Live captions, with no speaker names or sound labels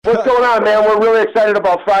What's going on, man? We're really excited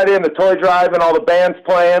about Friday and the toy drive and all the bands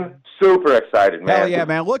playing. Super excited, man. Hell yeah,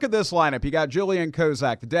 man. Look at this lineup. You got Julian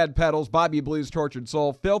Kozak, The Dead Pedals, Bobby Blues, Tortured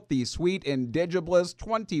Soul, Filthy Sweet, Indigibliss,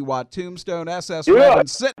 20-Watt Tombstone, SS Red, and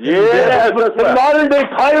Sit. Yeah, the modern-day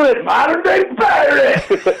pirate. Modern-day pirate.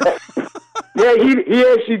 Yeah, he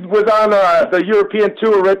actually was on the European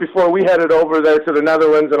tour right before we headed over there to the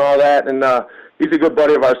Netherlands and all that, and he's a good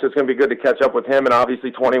buddy of ours, so it's going to be good to catch up with him and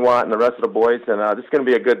obviously 20-Watt and the rest of the boys, and this is going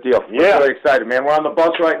to be a good deal. Yeah. We're really excited, man. We're on the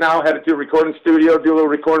bus right now, headed to a recording studio, do a little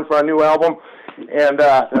recording for our new album, and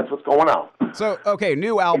that's what's going on. So, okay,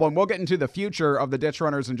 new album. We'll get into the future of the Ditch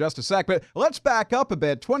Runners in just a sec, but let's back up a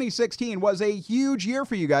bit. 2016 was a huge year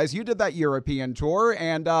for you guys. You did that European tour,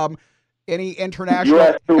 and any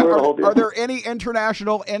international? Are there any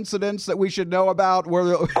international incidents that we should know about?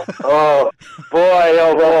 Oh boy!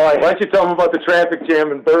 Why don't you tell them about the traffic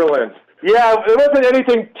jam in Berlin? Yeah, it wasn't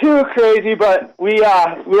anything too crazy, but we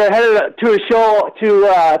were headed to a show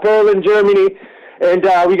to Berlin, Germany, and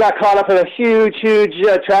we got caught up in a huge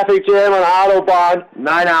traffic jam on Autobahn.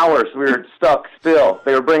 9 hours. We were stuck still.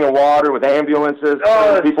 They were bringing water with ambulances.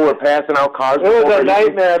 People were passing out cars. It was a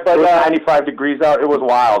nightmare. But it was 95 degrees out. It was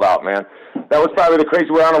wild out, man. That was probably the crazy.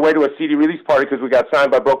 We were on our way to a CD release party because we got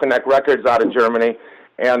signed by Broken Neck Records out of Germany.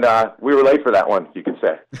 And we were late for that one, you could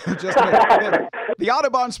say. The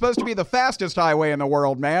Autobahn's supposed to be the fastest highway in the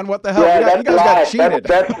world, man. What the hell? Yeah, you guys got cheated.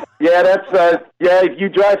 If you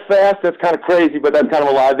drive fast, that's kind of crazy, but that's kind of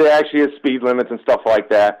a lie. There actually is speed limits and stuff like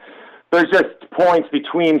that. There's just points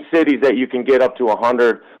between cities that you can get up to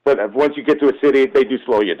 100, but once you get to a city, they do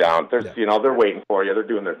slow you down. They're waiting for you. They're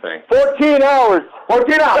doing their thing. 14 hours.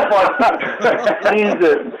 14 hours.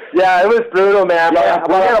 Jesus. Yeah, it was brutal, man. Yeah,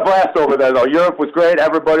 we had a blast over there, though. Europe was great.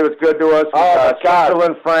 Everybody was good to us.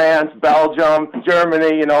 Switzerland, France, Belgium,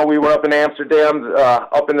 Germany. We were up in Amsterdam,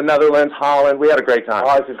 up in the Netherlands, Holland. We had a great time.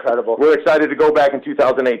 Oh, it's incredible. We're excited to go back in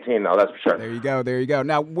 2018, though. That's for sure. There you go.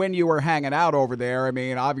 Now, when you were hanging out over there, I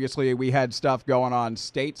mean, obviously we had stuff going on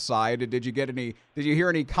stateside. Did you hear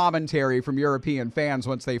any commentary from European fans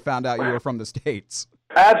once they found out you were from the States?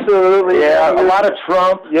 Absolutely. Yeah, a lot of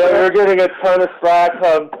Trump. Yeah, we were getting a ton of slack.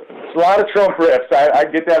 A lot of Trump riffs. I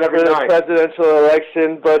get that every night. The presidential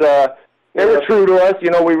election, but they were true to us.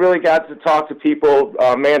 We really got to talk to people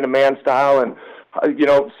man-to-man style and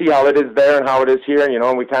see how it is there and how it is here.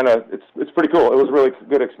 And we kind of it's pretty cool. It was a really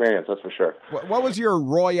good experience, that's for sure. What was your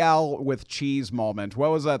Royale with cheese moment?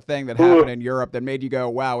 What was that thing that happened in Europe that made you go,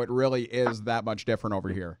 wow, it really is that much different over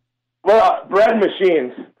here? Well, bread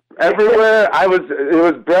machines. Everywhere it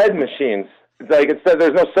was bread machines. Like it said,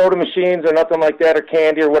 there's no soda machines or nothing like that or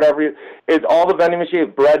candy or whatever. It's all the vending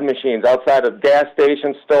machines, bread machines outside of gas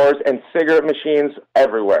station stores and cigarette machines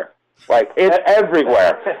everywhere. Like it's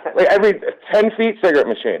everywhere. Like every 10 feet cigarette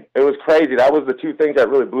machine. It was crazy. That was the two things that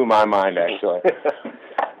really blew my mind, actually.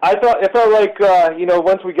 It felt like,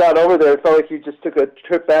 once we got over there, it felt like you just took a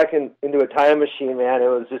trip back into a time machine, man. It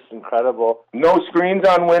was just incredible. No screens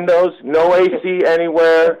on windows, no AC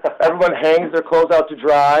anywhere. Everyone hangs their clothes out to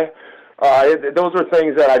dry. Those were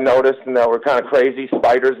things that I noticed and that were kind of crazy.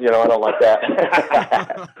 Spiders, I don't like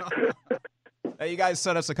that. You guys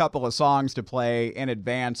sent us a couple of songs to play in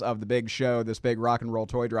advance of the big show, this big rock and roll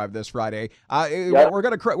toy drive this Friday. Yep.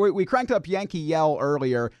 We cranked up Yankee Yell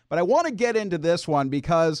earlier, but I want to get into this one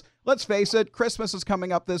because let's face it, Christmas is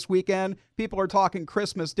coming up this weekend. People are talking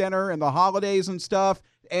Christmas dinner and the holidays and stuff.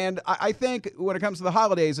 And I think when it comes to the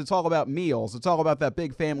holidays, it's all about meals. It's all about that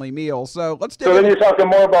big family meal. So let's do it. So then you're talking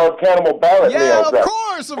more about Cannibal Ballad meals. Yeah, of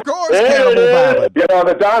course, Cannibal Ballad.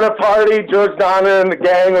 The Donner Party, George Donner and the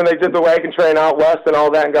gang when they did the wagon train out west and all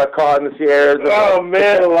that and got caught in the Sierras. Oh,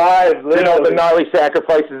 man, alive. The gnarly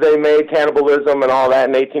sacrifices they made, cannibalism and all that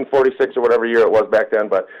in 1846 or whatever year it was back then.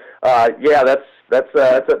 But,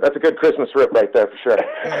 that's a good Christmas rip right there for sure.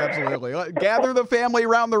 Yeah, absolutely. Gather the family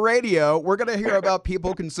around the radio. We're going to hear about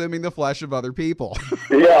people consuming the flesh of other people.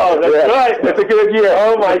 Yeah, that's right. It's a good year.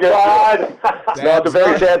 Oh my God. No, it's a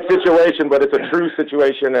very sad situation, but it's a true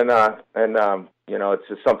situation, and it's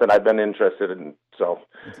just something I've been interested in. So,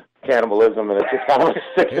 cannibalism, and it's just kind of a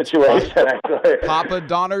sick situation. Actually. Papa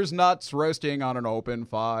Donner's nuts roasting on an open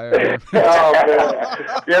fire. Oh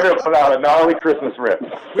man, you're gonna put out a gnarly Christmas rip.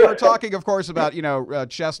 We were talking, of course, about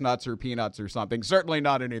chestnuts or peanuts or something. Certainly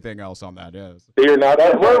not anything else on that is. Deer nuts.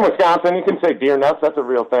 We're in Wisconsin. You can say deer nuts. That's a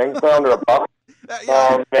real thing. They're under a buck.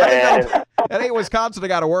 Oh man, that ain't Wisconsin. I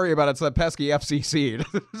got to worry about. It's that pesky FCC.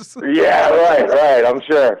 Yeah, right. I'm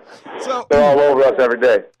sure. So they're all over us every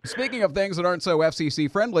day. Speaking of things that aren't so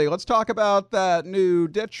FCC friendly, let's talk about that new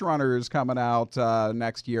Ditch Runners coming out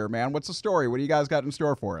next year, man. What's the story? What do you guys got in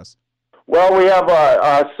store for us? Well, we have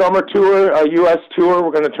a summer tour, a U.S. tour.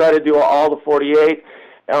 We're going to try to do all the 48.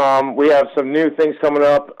 We have some new things coming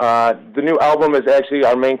up. The new album is actually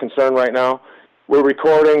our main concern right now. We're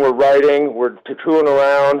recording, we're writing, we're touring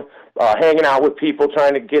around, hanging out with people,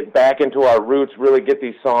 trying to get back into our roots, really get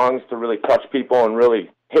these songs to really touch people and really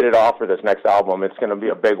hit it off for this next album. It's going to be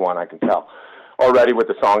a big one, I can tell, already with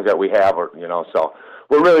the songs that we have, so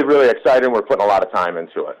we're really, really excited, and we're putting a lot of time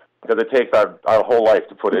into it because it takes our whole life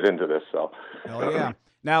to put it into this. So. Hell yeah.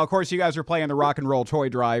 Now, of course, you guys are playing the Rock and Roll Toy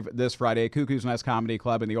Drive this Friday at Cuckoo's Nest Comedy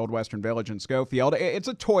Club in the Old Western Village in Schofield. It's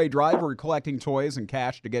a toy drive. We're collecting toys and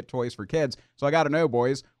cash to get toys for kids. So I got to know,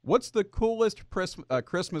 boys, what's the coolest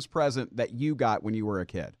Christmas present that you got when you were a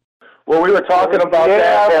kid? Well, we were talking about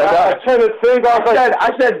that. I was trying to think.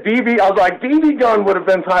 I said BB. I was like, BB gun would have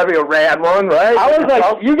been probably a rad one, right? I was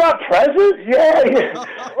like, you got presents? Yeah.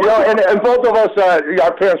 And both of us,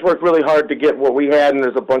 our parents worked really hard to get what we had, and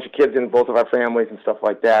there's a bunch of kids in both of our families and stuff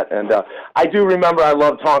like that. And I do remember I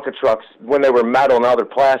loved Tonka trucks when they were metal, now they're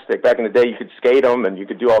plastic. Back in the day, you could skate them, and you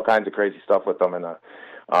could do all kinds of crazy stuff with them. And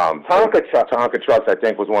Tonka trucks, I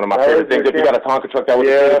think, was one of my favorite things. If you got a Tonka truck, that was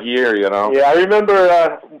a big year, Yeah, I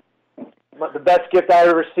remember the best gift I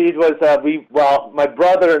ever received was my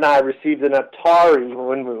brother and I received an Atari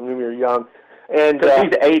when we were young. And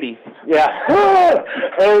he's 80. Yeah.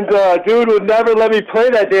 And dude would never let me play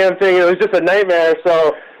that damn thing. It was just a nightmare.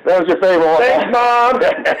 So that was your favorite one. Thanks, Mom.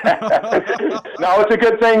 No, it's a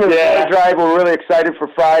good thing. The drive. We're really excited for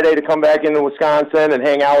Friday to come back into Wisconsin and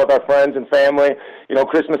hang out with our friends and family.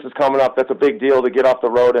 Christmas is coming up. That's a big deal to get off the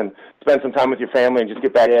road and spend some time with your family and just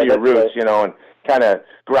get back to your roots, and kind of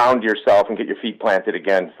ground yourself and get your feet planted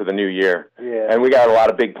again for the new year. Yeah. And we got a lot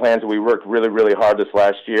of big plans. We worked really, really hard this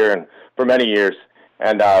last year and for many years.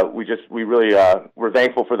 And we're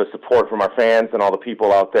thankful for the support from our fans and all the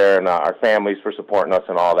people out there and our families for supporting us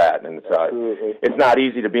and all that. And it's not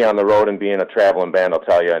easy to be on the road and be in a traveling band, I'll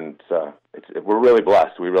tell you. And we're really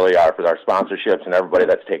blessed. We really are, for our sponsorships and everybody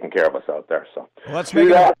that's taking care of us out there. So let's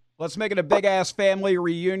make it a big-ass family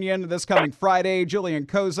reunion this coming Friday. Julian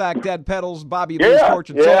Kozak, Dead Pedals, Bobby Lee's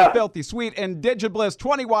Torch and Soul, Filthy Sweet, and Digibliss,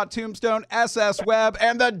 20-Watt Tombstone, SS Web,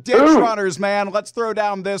 and the Ditch Runners, man. Let's throw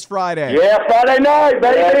down this Friday. Yeah, Friday night,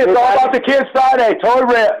 baby. It's all about the kids Friday. Toy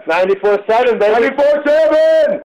Rip. 94.7, baby. 94.7.